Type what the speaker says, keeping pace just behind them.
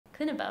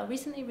CLINUVEL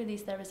recently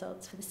released their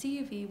results for the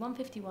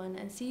CUV-151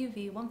 and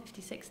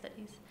CUV-156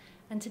 studies,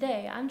 and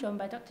today I'm joined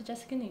by Dr.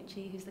 Jessica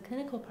Nucci, who's the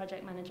Clinical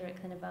Project Manager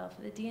at CLINUVEL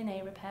for the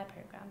DNA Repair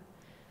Programme,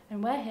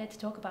 and we're here to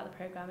talk about the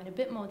programme in a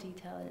bit more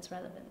detail and its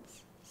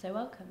relevance. So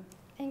welcome.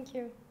 Thank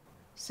you.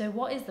 So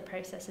what is the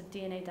process of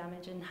DNA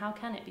damage and how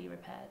can it be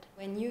repaired?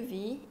 When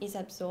UV is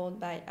absorbed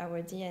by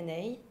our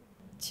DNA,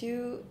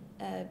 two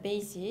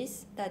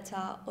bases that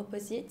are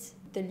opposite,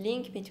 the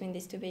link between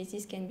these two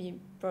bases can be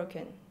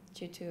broken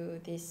due to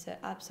this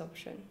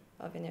absorption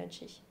of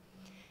energy.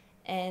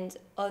 And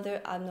other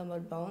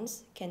abnormal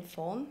bonds can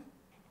form,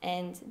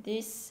 and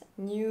this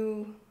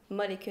new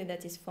molecule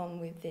that is formed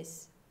with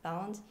this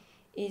bond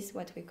is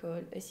what we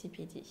call a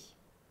CPD.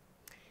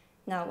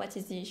 Now, what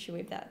is the issue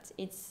with that?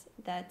 It's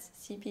that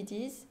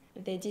CPDs,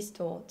 they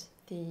distort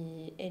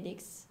the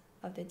helix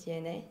of the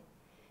DNA,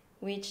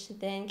 which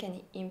then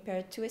can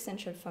impair two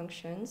essential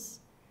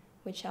functions,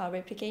 which are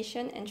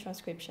replication and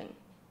transcription.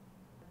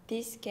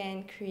 This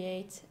can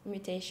create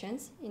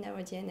mutations in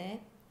our DNA,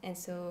 and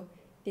so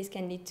this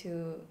can lead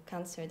to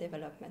cancer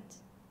development.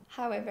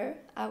 However,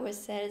 our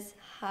cells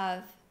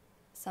have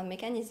some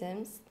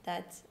mechanisms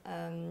that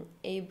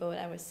enable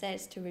our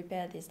cells to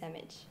repair this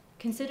damage.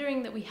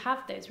 Considering that we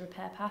have those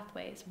repair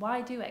pathways,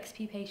 why do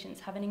XP patients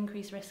have an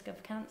increased risk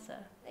of cancer?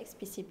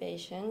 XPC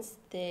patients,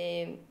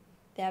 they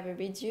have a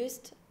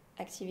reduced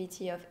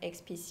activity of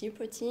XPC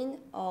protein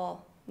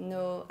or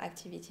no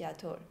activity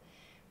at all,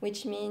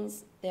 which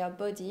means their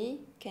body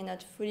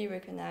cannot fully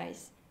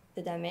recognize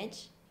the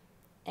damage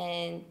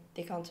and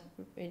they can't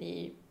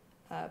really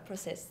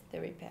process the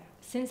repair.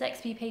 Since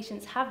XP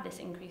patients have this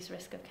increased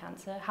risk of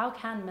cancer, how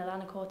can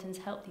melanocortins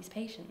help these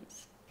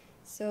patients?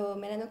 So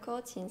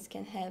melanocortins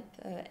can help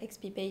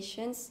XP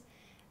patients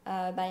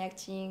by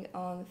acting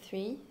on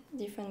three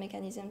different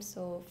mechanisms.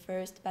 So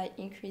first, by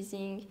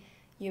increasing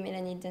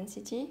eumelanin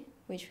density,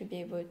 which will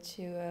be able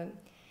to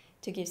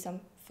give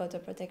some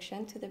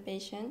photoprotection to the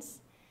patients.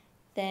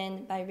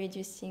 Then by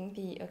reducing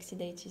the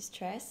oxidative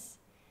stress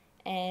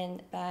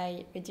and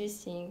by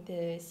reducing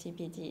the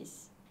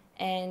CPDs.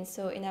 And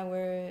so in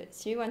our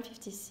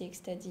CUV-156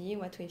 study,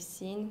 what we've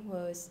seen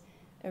was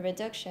a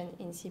reduction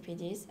in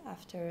CPDs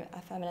after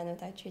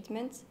afamelanotide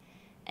treatment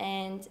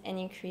and an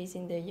increase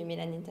in the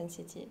eumelanin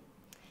density.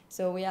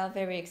 So we are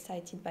very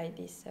excited by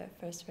these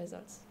first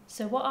results.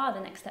 So what are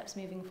the next steps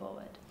moving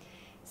forward?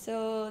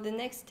 So the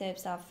next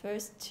steps are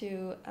first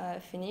to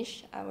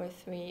finish our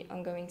 3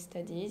 ongoing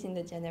studies in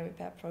the DNA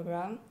repair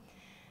program.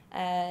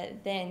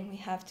 Then we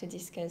have to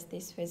discuss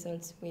these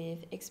results with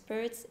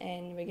experts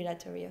and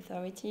regulatory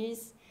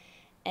authorities.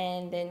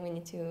 And then we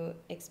need to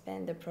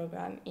expand the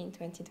program in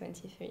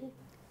 2023.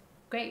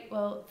 Great.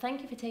 Well,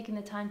 thank you for taking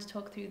the time to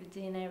talk through the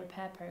DNA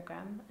repair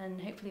program, and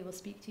hopefully we'll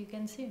speak to you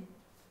again soon.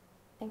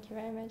 Thank you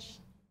very much.